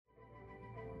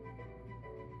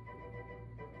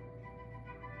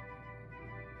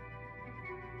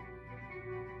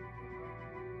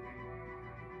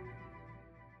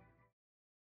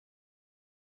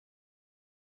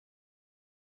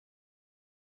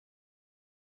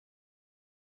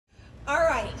All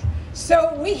right,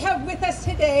 so we have with us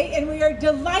today, and we are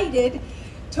delighted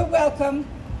to welcome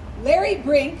Larry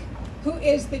Brink, who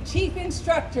is the chief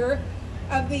instructor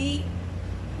of the,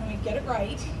 let me get it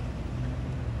right,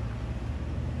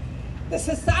 the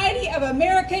Society of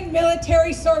American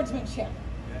Military Swordsmanship.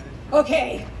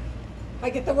 Okay, I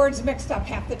get the words mixed up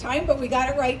half the time, but we got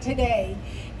it right today.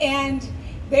 And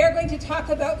they're going to talk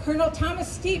about Colonel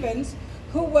Thomas Stevens,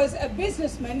 who was a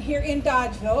businessman here in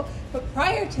Dodgeville, but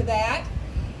prior to that,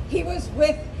 he was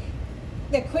with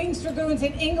the Queen's Dragoons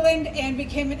in England and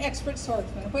became an expert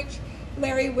swordsman, which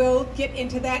Larry will get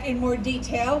into that in more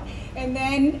detail. And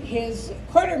then his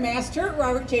quartermaster,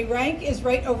 Robert J. Rank, is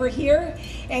right over here,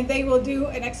 and they will do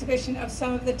an exhibition of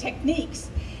some of the techniques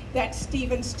that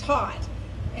Stevens taught.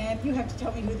 And you have to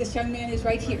tell me who this young man is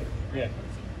right here. Yeah.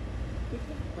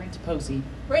 Brent Posey.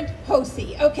 Brent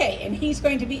Posey, okay, and he's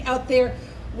going to be out there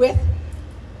with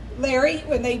Larry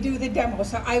when they do the demo.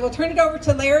 So I will turn it over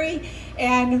to Larry,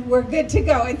 and we're good to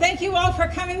go. And thank you all for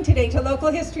coming today to Local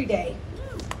History Day.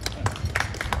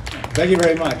 Thank you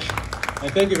very much.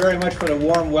 And thank you very much for the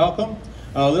warm welcome.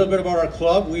 A little bit about our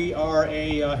club. We are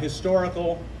a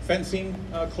historical fencing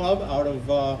club out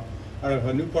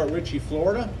of Newport Richey,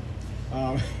 Florida.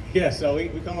 Yeah, so we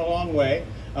come a long way.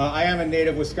 I am a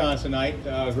native Wisconsinite.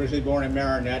 I was originally born in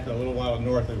Marinette, a little while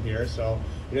north of here, so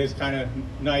it is kind of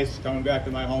nice coming back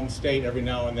to my home state every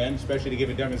now and then, especially to give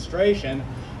a demonstration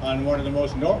on one of the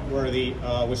most noteworthy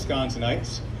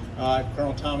Wisconsinites,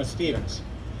 Colonel Thomas Stevens.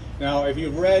 Now, if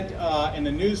you've read in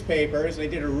the newspapers, they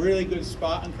did a really good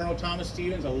spot on Colonel Thomas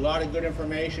Stevens, a lot of good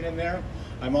information in there.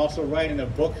 I'm also writing a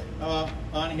book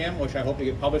on him, which I hope to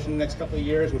get published in the next couple of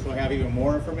years, which will have even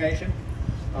more information.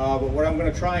 But what I'm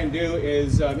going to try and do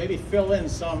is maybe fill in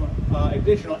some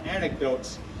additional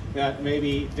anecdotes that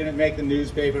maybe didn't make the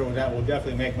newspaper, or that will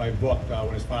definitely make my book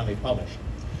when it's finally published.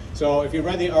 So if you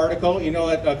read the article, you know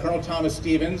that Colonel Thomas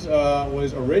Stevens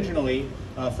was originally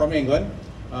from England,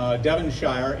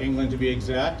 Devonshire, England to be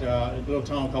exact, a little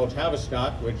town called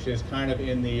Tavistock, which is kind of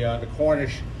in the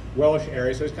Cornish, Welsh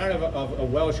area, so it's kind of a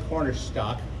Welsh Cornish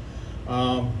stock.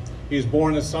 He was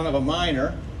born the son of a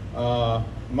miner,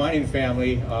 mining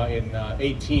family in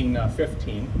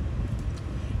 1815,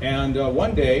 and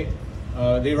one day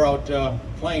they were out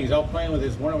playing. He's out playing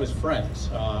with one of his friends,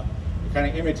 kind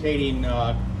of imitating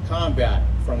combat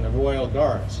from the Royal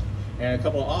Guards, and a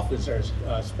couple of officers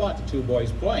spot the two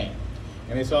boys playing,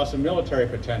 and they saw some military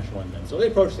potential in them. So they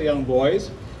approached the young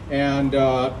boys and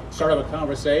start up a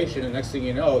conversation, and next thing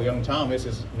you know, young Thomas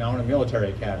is now in a military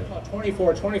academy. About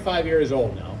 24, 25 years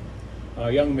old now. A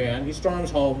young man, he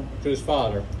storms home to his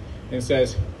father and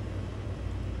says,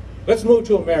 "Let's move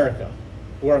to America,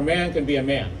 where a man can be a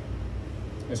man."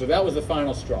 And so that was the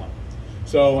final straw.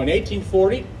 So in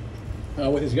 1840,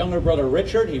 with his younger brother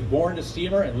Richard, he boarded a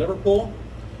steamer in Liverpool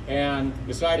and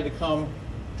decided to come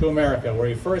to America, where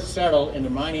he first settled in the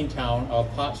mining town of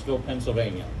Pottsville,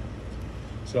 Pennsylvania.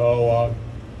 So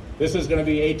this is going to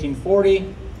be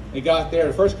 1840. They got there.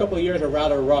 The first couple of years are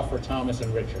rather rough for Thomas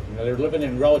and Richard. You know, they're living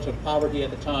in relative poverty at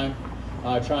the time,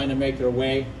 trying to make their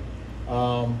way.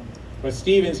 But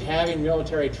Stevens, having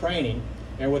military training,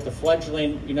 and with the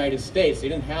fledgling United States, they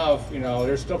didn't have, you know,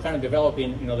 they're still kind of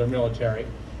developing, you know, their military.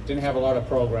 Didn't have a lot of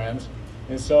programs,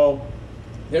 and so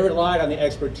they relied on the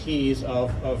expertise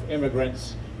of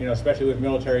immigrants, you know, especially with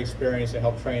military experience, to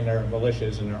help train their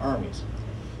militias and their armies.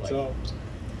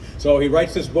 So he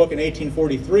writes this book in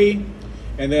 1843.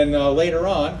 And then later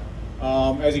on,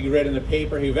 as he read in the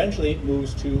paper, he eventually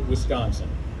moves to Wisconsin.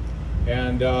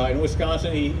 And in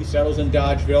Wisconsin, he settles in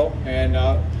Dodgeville, and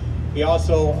he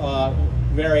also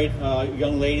married a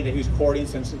young lady that he was courting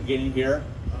since getting here.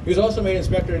 He was also made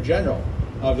Inspector General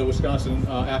of the Wisconsin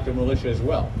Active Militia as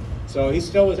well. So he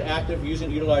still was active,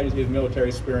 utilizing his military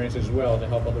experience as well to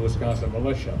help out the Wisconsin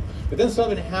militia. But then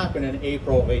something happened in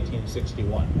April of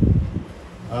 1861.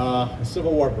 The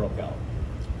Civil War broke out.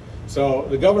 So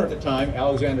the governor at the time,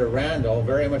 Alexander Randall,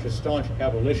 very much a staunch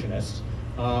abolitionist,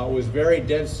 was very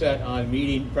dead set on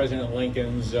meeting President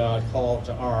Lincoln's call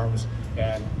to arms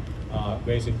and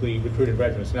basically recruited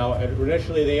regiments. Now,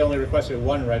 initially they only requested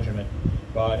one regiment,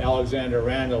 but Alexander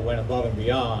Randall went above and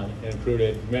beyond and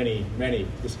recruited many, many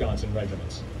Wisconsin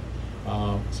regiments.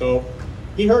 So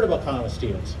he heard about Thomas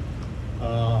Stevens,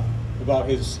 about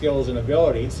his skills and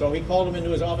ability, so he called him into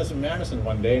his office in Madison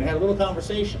one day and had a little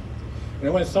conversation. And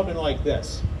it went something like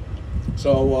this.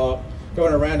 So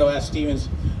Governor Randall asked Stevens,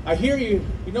 "I hear you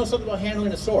know something about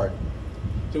handling a sword."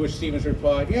 To which Stevens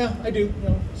replied, "Yeah, I do, you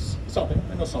know, something,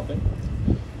 I know something."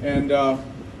 And the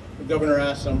governor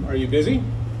asked him, "Are you busy?"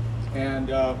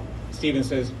 And Stevens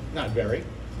says, "Not very."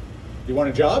 "You want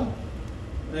a job?"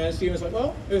 And Stevens was like,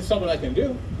 well, it's something I can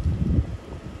do.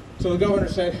 So the governor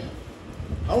said,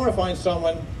 I want to find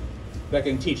someone that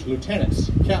can teach lieutenants,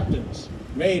 captains,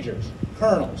 majors,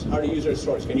 colonels how to use their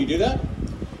swords. Can you do that?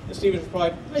 And Stevens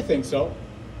replied, I think so.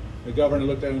 The governor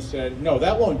looked at him and said, no,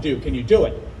 that won't do. Can you do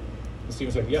it? And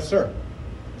Stevens was like, yes, sir.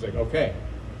 He's like, okay.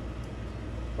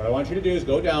 What I want you to do is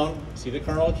go down, see the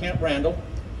colonel at Camp Randall,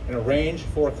 and arrange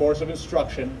for a course of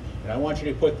instruction. And I want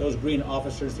you to put those green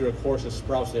officers through a course of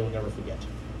sprouts they will never forget.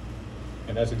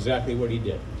 And that's exactly what he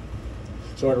did.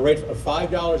 So at a rate of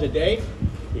 $5 a day,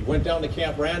 he went down to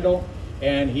Camp Randall,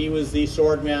 and he was the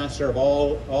sword master of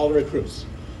all the recruits.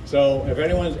 So if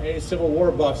anyone's any Civil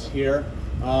War buffs here,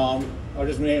 I'll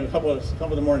just name a couple of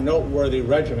the more noteworthy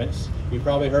regiments. You've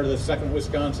probably heard of the 2nd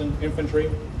Wisconsin Infantry,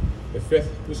 the 5th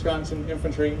Wisconsin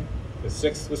Infantry, the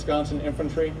 6th Wisconsin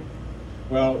Infantry.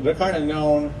 Well, they're kind of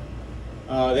known,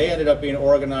 they ended up being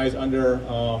organized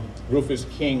under Rufus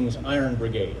King's Iron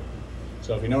Brigade.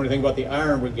 So if you know anything about the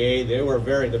Iron Brigade, they were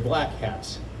the Black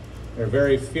Hats. They're a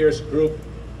very fierce group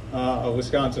of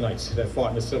Wisconsinites that fought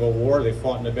in the Civil War. They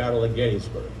fought in the Battle of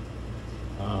Gettysburg.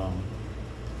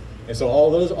 And so all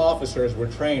those officers were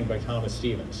trained by Thomas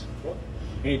Stevens.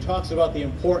 And he talks about the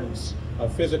importance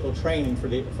of physical training for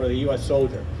the U.S.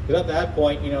 soldier. Because at that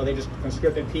point, you know, they just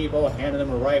conscripted people, handed them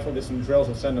a rifle, did some drills,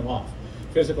 and send them off.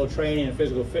 Physical training and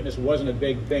physical fitness wasn't a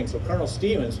big thing. So Colonel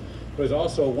Stevens was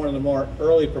also one of the more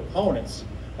early proponents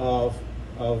of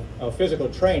physical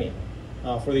training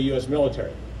for the U.S.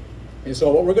 military. And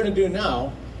so what we're going to do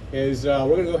now is we're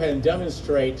going to go ahead and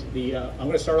demonstrate I'm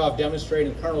going to start off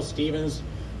demonstrating Colonel Stevens'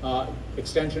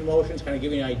 extension motions, kind of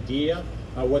give you an idea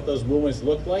of what those movements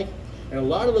look like. And a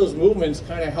lot of those movements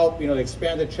kind of help, you know,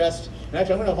 expand the chest. And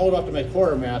actually, I'm going to hold up to my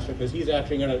quartermaster because he's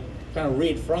actually going to kind of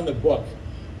read from the book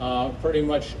pretty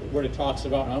much what it talks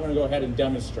about. And I'm going to go ahead and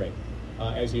demonstrate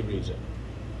as he reads it.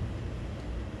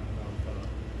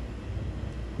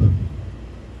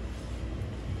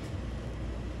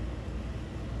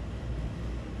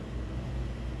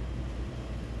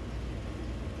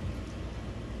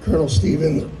 Colonel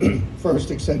Stevens'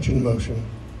 first extension motion.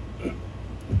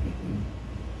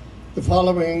 The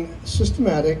following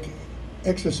systematic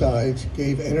exercise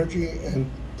gave energy and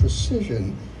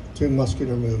precision to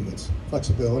muscular movements,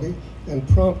 flexibility, and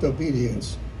prompt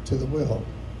obedience to the will.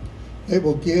 They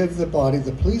will give the body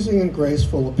the pleasing and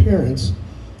graceful appearance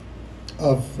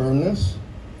of firmness,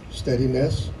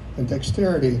 steadiness, and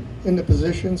dexterity in the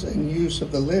positions and use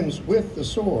of the limbs with the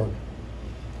sword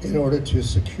in order to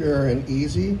secure an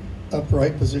easy,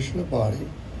 upright position of body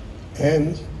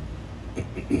and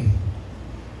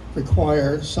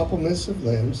require suppleness of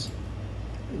limbs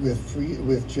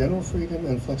with general freedom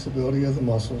and flexibility of the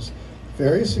muscles.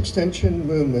 Various extension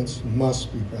movements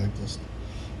must be practiced.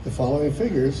 The following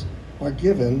figures are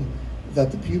given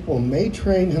that the pupil may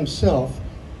train himself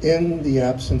in the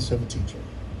absence of a teacher.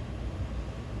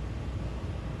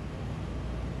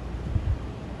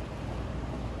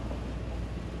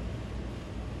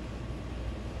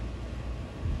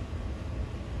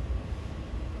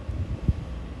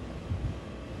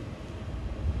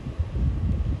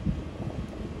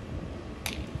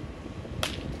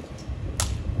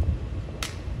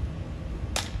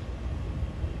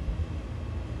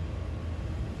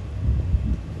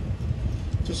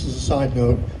 Just as a side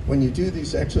note, when you do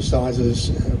these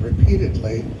exercises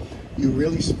repeatedly, you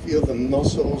really feel the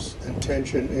muscles and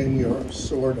tension in your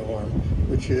sword arm,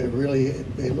 which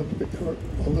they look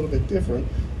a little bit different,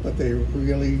 but they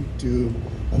really do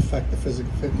affect the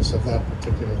physical fitness of that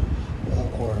particular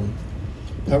arm.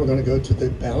 Now we're going to go to the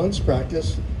balance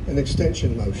practice and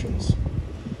extension motions.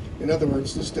 In other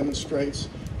words, this demonstrates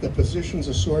the positions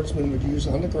a swordsman would use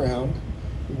on the ground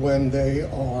when they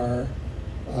are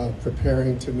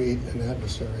preparing to meet an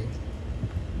adversary.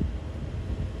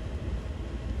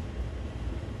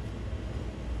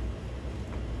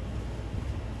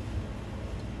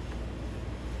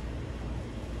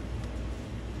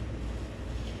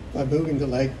 By moving the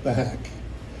leg back,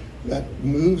 that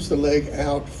moves the leg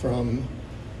out from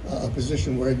a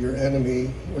position where your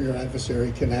enemy or your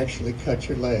adversary can actually cut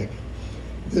your leg.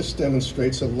 This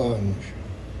demonstrates a lunge.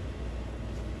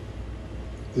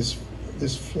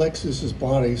 This flexes his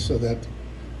body so that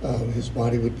his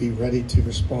body would be ready to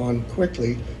respond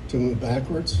quickly to move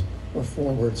backwards or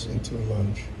forwards into a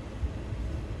lunge.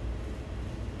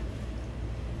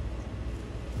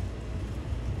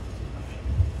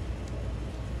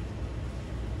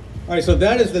 All right, so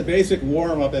that is the basic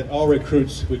warm-up that all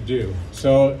recruits would do.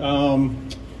 So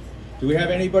do we have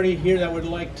anybody here that would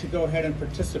like to go ahead and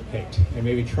participate and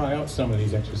maybe try out some of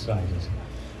these exercises?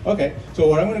 Okay, so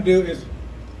what I'm going to do is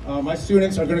my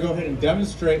students are going to go ahead and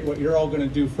demonstrate what you're all going to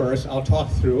do first. I'll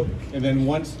talk through, and then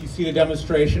once you see the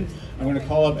demonstration, I'm going to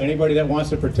call up anybody that wants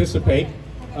to participate.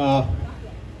 I'm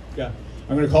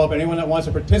going to call up anyone that wants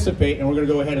to participate, and we're going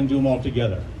to go ahead and do them all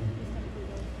together.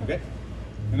 Okay?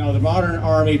 And now the modern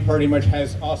Army pretty much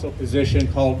has also a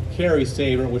position called carry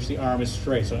saber, which the arm is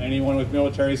straight. So anyone with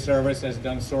military service has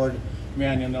done sword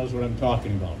manual knows what I'm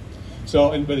talking about. So,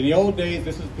 but in the old days,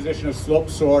 this is the position of sloped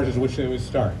swords, is which they would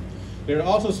start. They would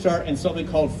also start in something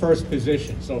called first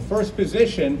position. So first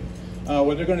position,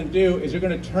 what they're going to do is they're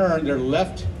going to turn their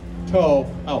left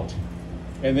toe out,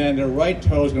 and then their right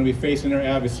toe is going to be facing their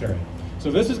adversary.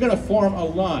 So this is going to form a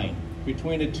line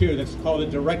between the two that's called a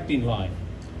directing line,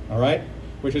 all right,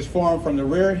 which is formed from the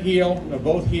rear heel of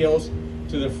both heels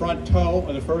to the front toe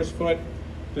of the first foot,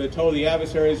 to the toe of the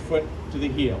adversary's foot, to the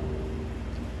heel.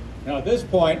 Now at this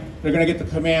point, they're going to get the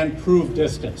command prove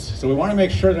distance. So we want to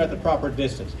make sure they're at the proper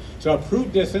distance. So at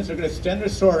prove distance, they're going to extend their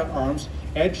sword arms,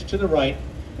 edge to the right,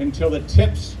 until the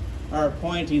tips are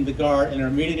pointing the guard, and they're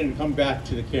immediately going to come back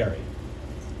to the carry.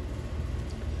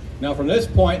 Now from this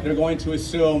point, they're going to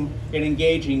assume an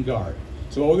engaging guard.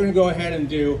 So what we're going to go ahead and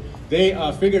do,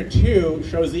 figure 2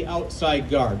 shows the outside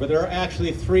guard, but there are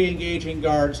actually 3 engaging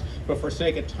guards, but for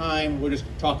sake of time, we'll just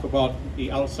talk about the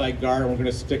outside guard, and we're going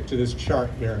to stick to this chart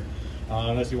here,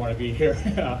 unless you want to be here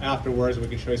afterwards, we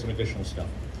can show you some additional stuff.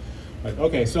 But,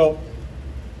 okay, so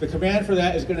the command for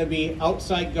that is going to be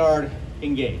outside guard,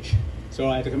 engage. So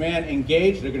at the command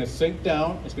engage, they're going to sink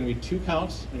down. It's going to be 2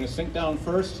 counts. They're going to sink down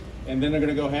first, and then they're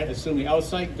going to go ahead and assume the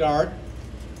outside guard.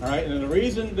 All right, and the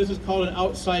reason this is called an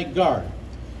outside guard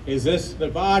is the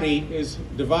body is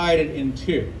divided in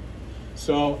 2.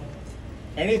 So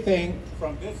anything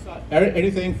from this side,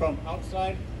 anything from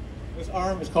outside this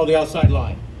arm is called the outside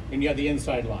line, and you have the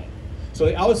inside line. So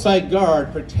the outside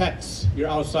guard protects your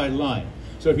outside line.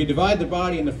 So if you divide the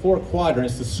body into 4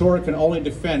 quadrants, the sword can only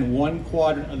defend 1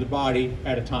 quadrant of the body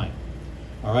at a time.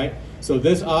 All right, so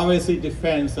this obviously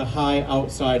defends the high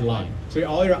outside line. So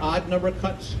all your odd number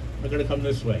cuts are going to come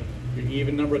this way. Your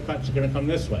even number of cuts are going to come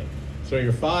this way. So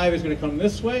your 5 is going to come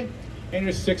this way, and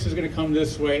your 6 is going to come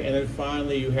this way, and then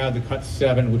finally you have the cut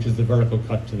 7, which is the vertical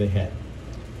cut to the head.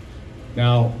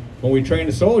 Now, when we train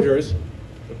the soldiers,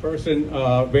 the person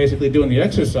basically doing the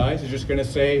exercise is just going to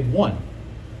say 1.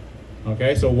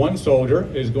 Okay, so one soldier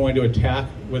is going to attack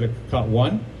with a cut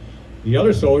 1. The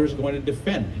other soldier is going to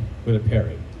defend with a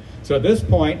parry. So at this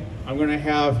point, I'm going to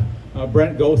have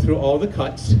Brent go through all the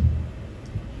cuts,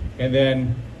 and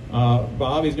then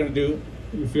Bob, he's going to do,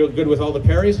 you feel good with all the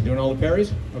parries, doing all the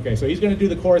parries? Okay, so he's going to do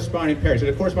the corresponding parry, so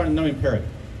the corresponding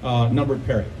numbered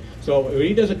parry. So when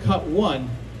he does a cut 1,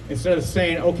 instead of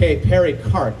saying, okay, parry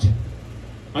cart,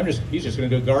 he's just going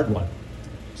to do a guard 1.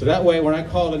 So that way, when I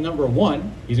call the number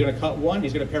 1, he's going to cut 1,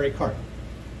 he's going to parry cart.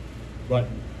 But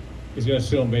he's going to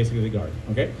assume basically the guard,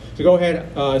 okay? So go ahead,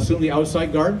 assume the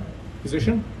outside guard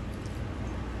position.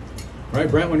 All right,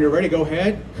 Brent, when you're ready, go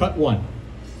ahead, cut 1.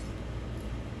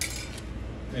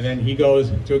 And then he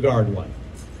goes to a guard 1.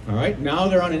 All right, now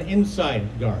they're on an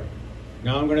inside guard.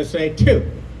 Now I'm going to say 2.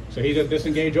 So he's going to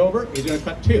disengage over, he's going to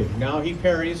cut 2. Now he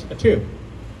parries a 2.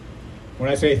 When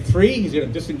I say 3, he's going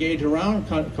to disengage around,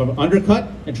 come undercut,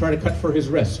 and try to cut for his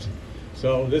wrist.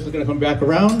 So this is going to come back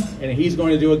around, and he's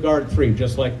going to do a guard 3,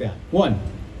 just like that. 1,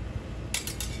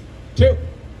 2,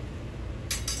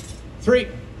 3.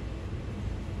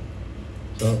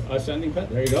 So ascending cut,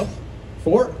 there you go.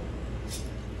 4.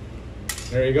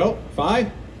 There you go.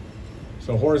 5.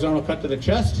 So horizontal cut to the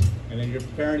chest, and then you're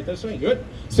preparing it this way. Good.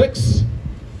 6.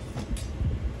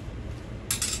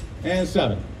 And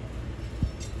 7.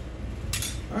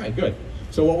 All right, good.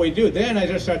 So what we do, then I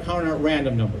just start counting out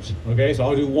random numbers. Okay, so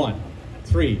I'll do 1,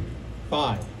 3,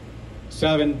 5,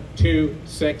 7, 2,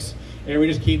 6, and we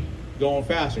just keep going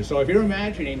faster. So if you're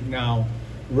imagining now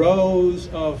rows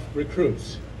of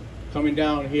recruits coming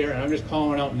down here, and I'm just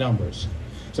calling out numbers.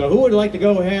 So who would like to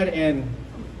go ahead and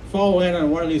fall in on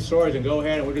one of these swords and go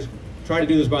ahead and we'll just try to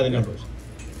do this by the numbers.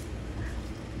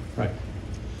 Right.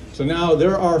 So now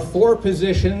there are 4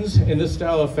 positions in this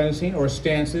style of fencing, or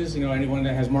stances. You know, anyone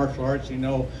that has martial arts, you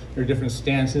know there are different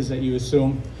stances that you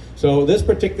assume. So this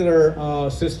particular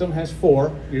system has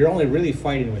 4. You're only really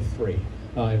fighting with 3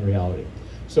 in reality.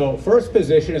 So first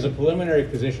position is a preliminary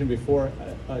position before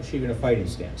achieving a fighting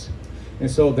stance. And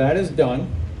so that is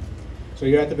done. So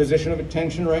you're at the position of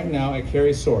attention right now at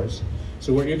carry swords.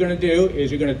 So what you're going to do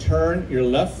is you're going to turn your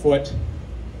left foot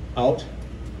out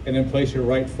and then place your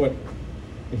right foot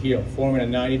the heel, forming a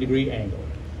 90-degree angle.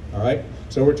 All right.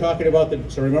 So we're talking about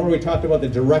so remember we talked about the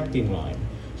directing line.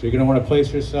 So you're going to want to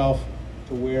place yourself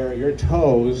to where your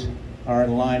toes are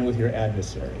in line with your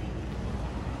adversary.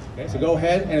 Okay, so go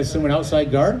ahead and assume an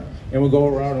outside guard, and we'll go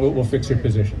around and we'll fix your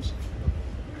positions.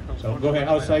 So go ahead,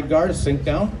 outside guard, sink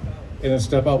down, and then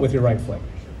step out with your right foot.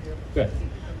 Good.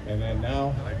 And then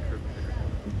now,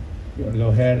 you want to go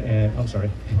ahead and, I'm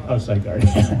sorry, outside guard.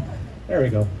 There we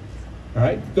go. All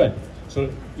right, good.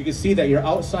 So you can see that your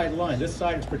outside line, this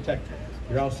side is protected.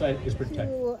 Your outside is protected.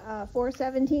 To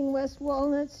 417 West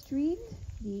Walnut Street.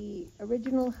 The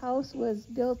original house was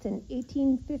built in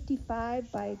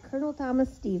 1855 by Colonel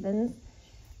Thomas Stevens,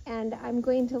 and I'm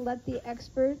going to let the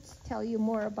experts tell you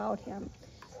more about him.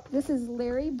 This is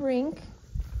Larry Brink,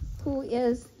 who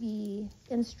is the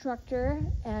instructor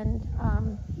and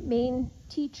main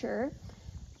teacher.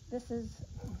 This is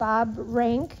Bob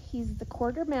Rank. He's the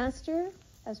quartermaster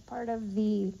as part of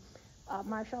the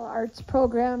martial arts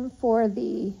program for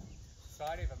the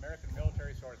Society of American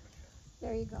Military Swordsmanship.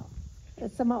 There you go.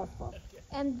 It's a mouthful.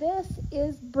 And this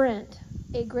is Brent,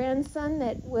 a grandson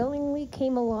that willingly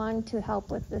came along to help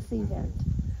with this event.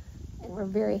 And we're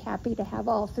very happy to have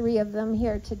all three of them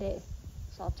here today.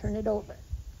 So I'll turn it over.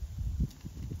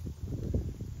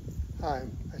 Hi,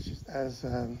 as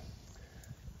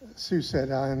Sue said,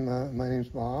 my name's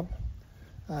Bob.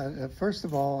 First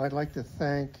of all, I'd like to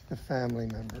thank the family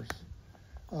members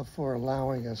for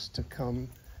allowing us to come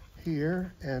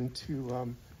here and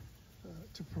to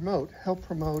help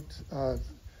promote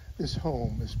this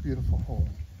home, this beautiful home.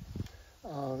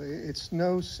 It's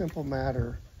no simple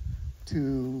matter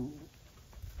to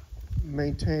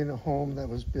maintain a home that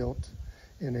was built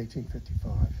in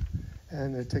 1855.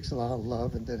 And it takes a lot of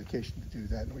love and dedication to do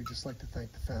that. And we'd just like to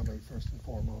thank the family first and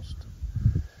foremost.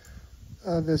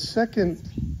 The second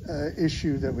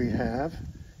issue that we have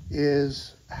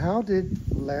is, how did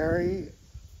Larry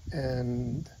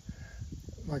and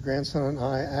my grandson and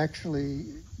I actually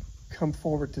come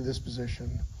forward to this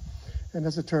position? And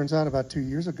as it turns out, about 2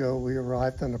 years ago, we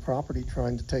arrived on the property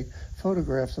trying to take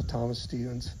photographs of Thomas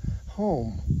Stevens'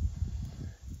 home.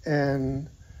 And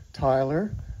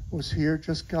Tyler was here,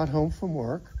 just got home from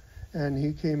work, and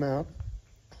he came out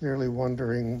clearly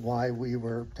wondering why we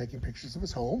were taking pictures of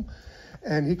his home.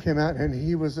 And he came out and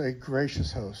he was a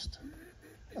gracious host.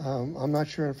 I'm not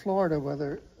sure in Florida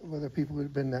whether people would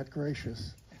have been that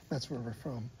gracious. That's where we're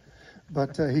from.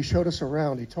 But he showed us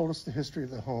around. He told us the history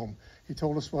of the home. He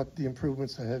told us what the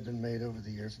improvements that had been made over the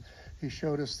years. He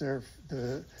showed us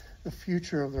the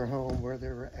future of their home, where they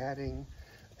were adding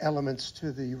elements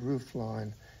to the roof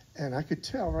line. And I could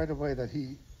tell right away that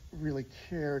he really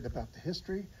cared about the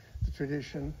history, the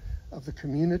tradition of the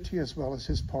community, as well as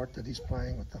his part that he's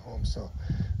playing with the home. So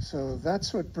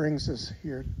that's what brings us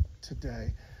here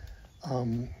today.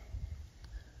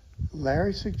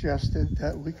 Larry suggested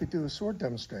that we could do a sword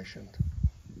demonstration.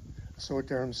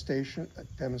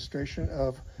 Demonstration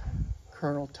of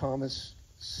Colonel Thomas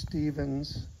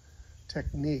Stevens'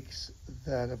 techniques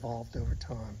that evolved over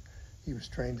time. He was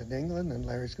trained in England, and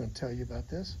Larry's going to tell you about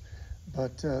this.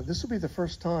 But this will be the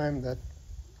first time that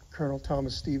Colonel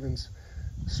Thomas Stevens'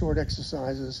 sword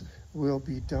exercises will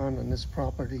be done on this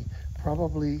property,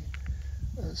 probably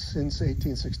since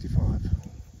 1865.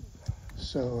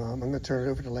 So I'm going to turn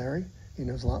it over to Larry. He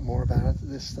knows a lot more about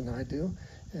this than I do,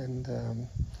 and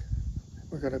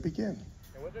we're going to begin.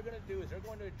 And what they're going to do is they're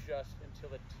going to adjust until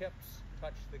the tips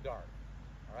touch the guard.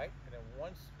 All right, and then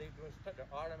once they do a touch,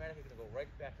 they're automatically going to go right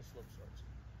back to slope swords.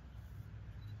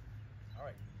 All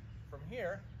right, from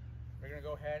here, we're going to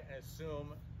go ahead and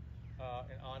assume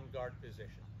an on-guard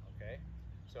position, okay?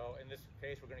 So in this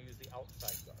case, we're going to use the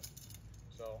outside guard.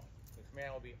 So the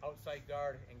command will be outside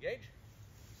guard, engage.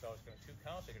 So it's going to 2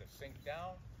 counts, they're going to sink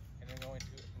down, and then going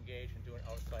to engage and do an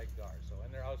outside guard. So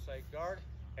in their outside guard,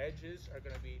 edges are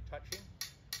going to be touching,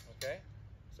 okay?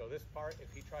 So this part, if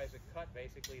he tries to cut,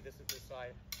 basically this is the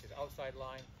side, his outside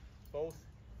line. Both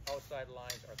outside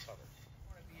lines are covered.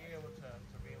 You want to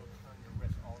be able to turn your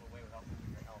wrist all the way without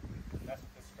moving your elbow. That's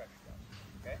what this stretch does.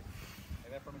 Okay? And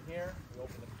then from here, we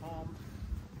open the palms,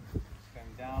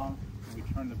 extend down, and we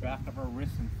turn the back of our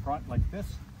wrists in front like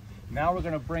this. Now we're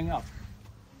going to bring up.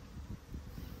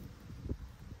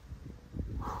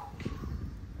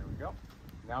 There we go.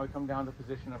 Now we come down to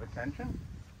position of attention.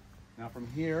 Now from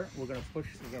here, we're going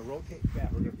to rotate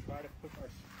back. We're going to try to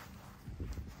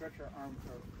stretch our arms,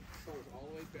 our shoulders all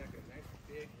the way back, a nice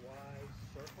big wide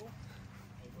circle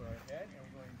over our head, and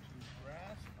we're going to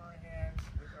grasp our hands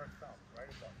with our thumbs right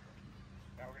above.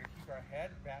 Now we're going to keep our head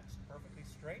back perfectly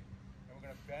straight, and we're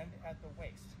going to bend at the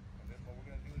waist. And then what we're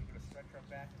going to do is we're going to stretch our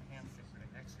back and hamstrings. We're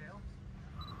going to exhale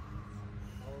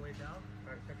all the way down.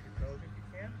 Try to touch your toes if you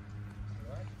can.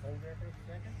 All right, hold there for a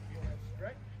second. Feel that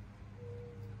stretch.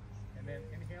 And then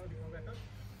inhale, you go back up.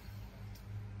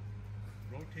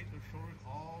 Rotate those shoulders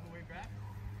all the way back.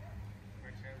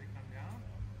 Exhale as you come down.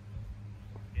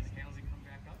 Inhale as you come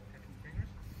back up, catching the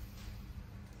fingers.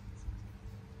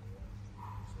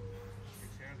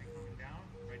 Exhale as you're coming down,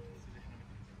 right to the position of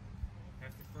the knee.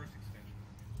 That's the first extension.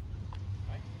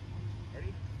 All right?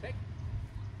 Ready? Take.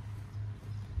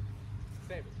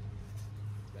 Save it.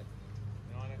 Good.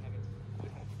 Now on a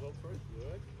slope first.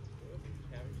 Good. Good.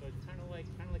 So it's kind of like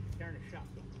you're carrying a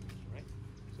shotgun, right?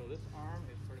 So this arm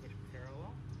is pretty much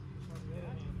parallel.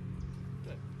 Good.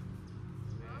 Good.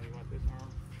 And then you want this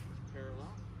arm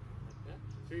parallel, like that.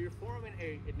 So you're forming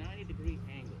a 90-degree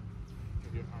angle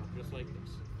with your arm, just like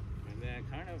this. And then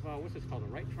kind of, what's this called,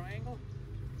 a right triangle?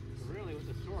 So really, with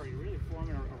the sword, you're really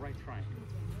forming a right triangle.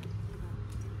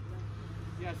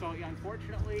 Yeah, so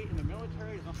unfortunately, in the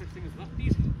military, there's no such thing as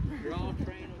lefties. You're all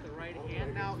trained with the right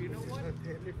hand. Now, you know what?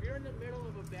 If you're in the middle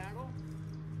of a battle,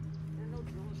 there are no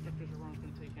drill instructors around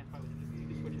going to tell you can't fight with it. You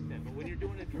can switch it then. But when you're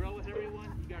doing a drill with everyone,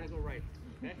 you got to go right.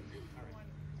 Okay? All right.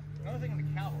 Another thing in the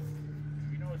cavalry,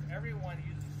 you notice everyone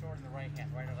uses the sword in the right hand,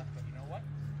 right or left. But you know what?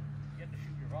 You have to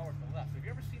shoot your revolver with the left. So have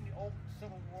you ever seen the old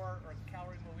Civil War or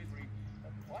cavalry movies where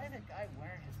why is that guy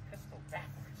wearing his pistol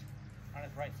backwards on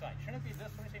his right side? Shouldn't it be this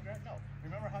way? No.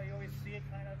 Remember how you always see it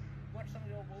kind of, you watch some of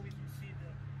the old movies, you see the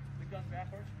gun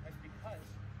backwards? That's because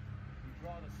you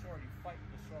draw the sword, you fight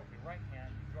with the sword with your right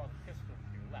hand, you draw the pistol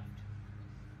with your left.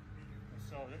 And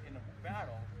so in a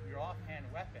battle, your offhand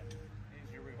weapon is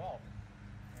your revolver.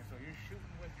 And so you're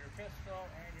shooting with your pistol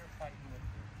and you're fighting with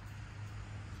your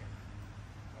sword.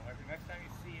 So every next time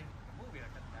you see it in a movie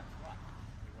like that, that's why.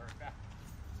 You wear it backwards.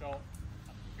 So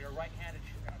if you're a right-handed,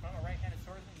 if I'm a right-handed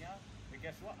swordsman, yeah, but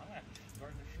guess what? I'm going to have to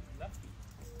learn to shoot lefty.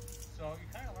 So you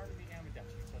kind of learn to be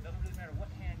ambidextrous. So it doesn't really matter what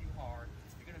hand you are,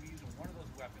 you're going to be using one of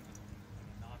those weapons in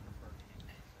a non-preferred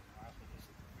hand. So that's what this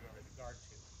is. You're going to guard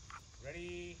two.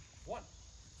 Ready? One.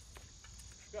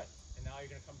 Good. And now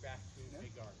you're going to come back to a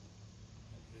guard.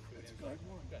 That's guard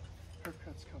one. Good.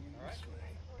 Haircut's coming this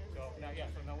way. So now,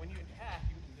 so now when you attack,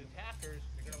 the attackers,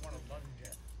 you're going to want to lunge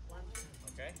in.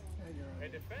 Okay? And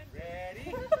defend.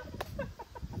 Ready?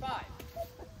 5.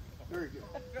 Very good.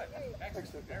 Good.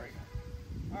 Excellent. There we go.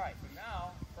 All right, so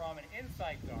now from an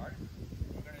inside guard,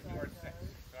 we're going to do our 6.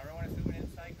 So everyone assume an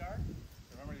inside guard.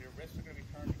 So remember your wrists are going to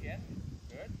be turned in.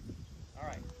 Good.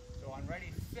 All right, so on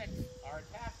ready 6, our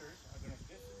attackers are going to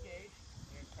disengage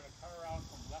and going to cut around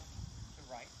from left to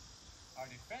right. Our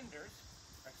defenders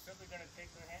are simply going to take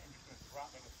their hand and just going to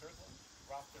drop, make a circle, and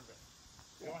drop their wrist.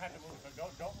 You don't have to move it. So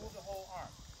don't move the whole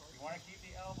arm. You want to keep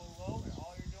the elbow low, and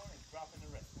all you're doing is dropping the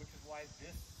wrist, which is why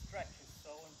this stretch is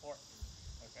so important.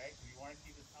 Okay, so you want to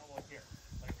keep this elbow here.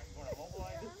 Like you want to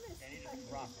mobilize it, and you just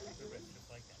drop the wrist just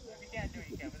like that. If you can't do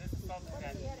it, you can, but this is something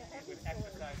that with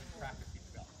exercise and practice you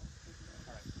develop.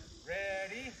 All right,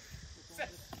 ready, 6.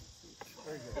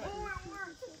 Very good. Oh, it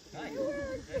worked. Nice.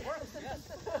 It works, yes.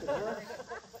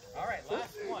 All right,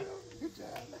 last one. Good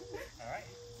job. All right,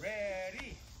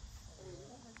 ready.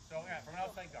 So yeah, from an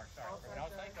outside guard, sorry. From an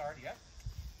outside guard, yep.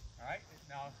 All right,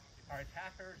 now our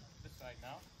attackers, this side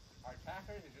now. Our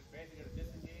attackers are just basically going to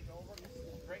disengage over,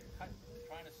 straight cut,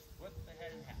 trying to split the head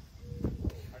in half.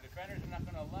 Our defenders are not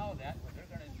going to allow that. What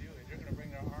they're going to do is they're going to bring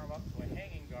their arm up to a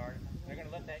hanging guard. They're going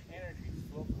to let that energy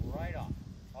slope right off.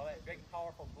 All that big,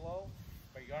 powerful blow,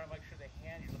 but you got to make sure the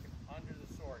hand, you're looking under the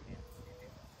sword here.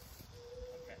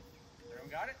 Okay,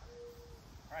 everyone got it?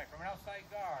 All right, from an outside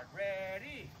guard,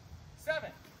 ready,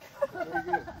 7.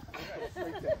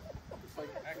 Very good. Just like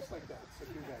that. Just like that. So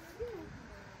do that.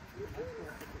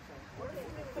 So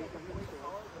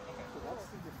that's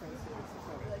the defensive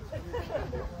exercise.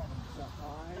 The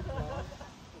high, low,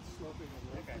 and sloping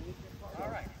away. Okay.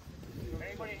 All right.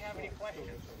 Anybody have any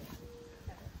questions?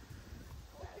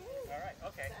 All right.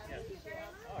 Okay. Yeah.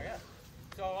 Oh, yeah.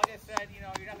 So, like I said, you're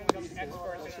not going to become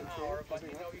experts in an hour, but you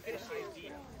can see a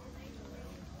deal.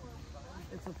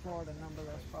 It's a Florida number,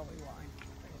 that's probably why.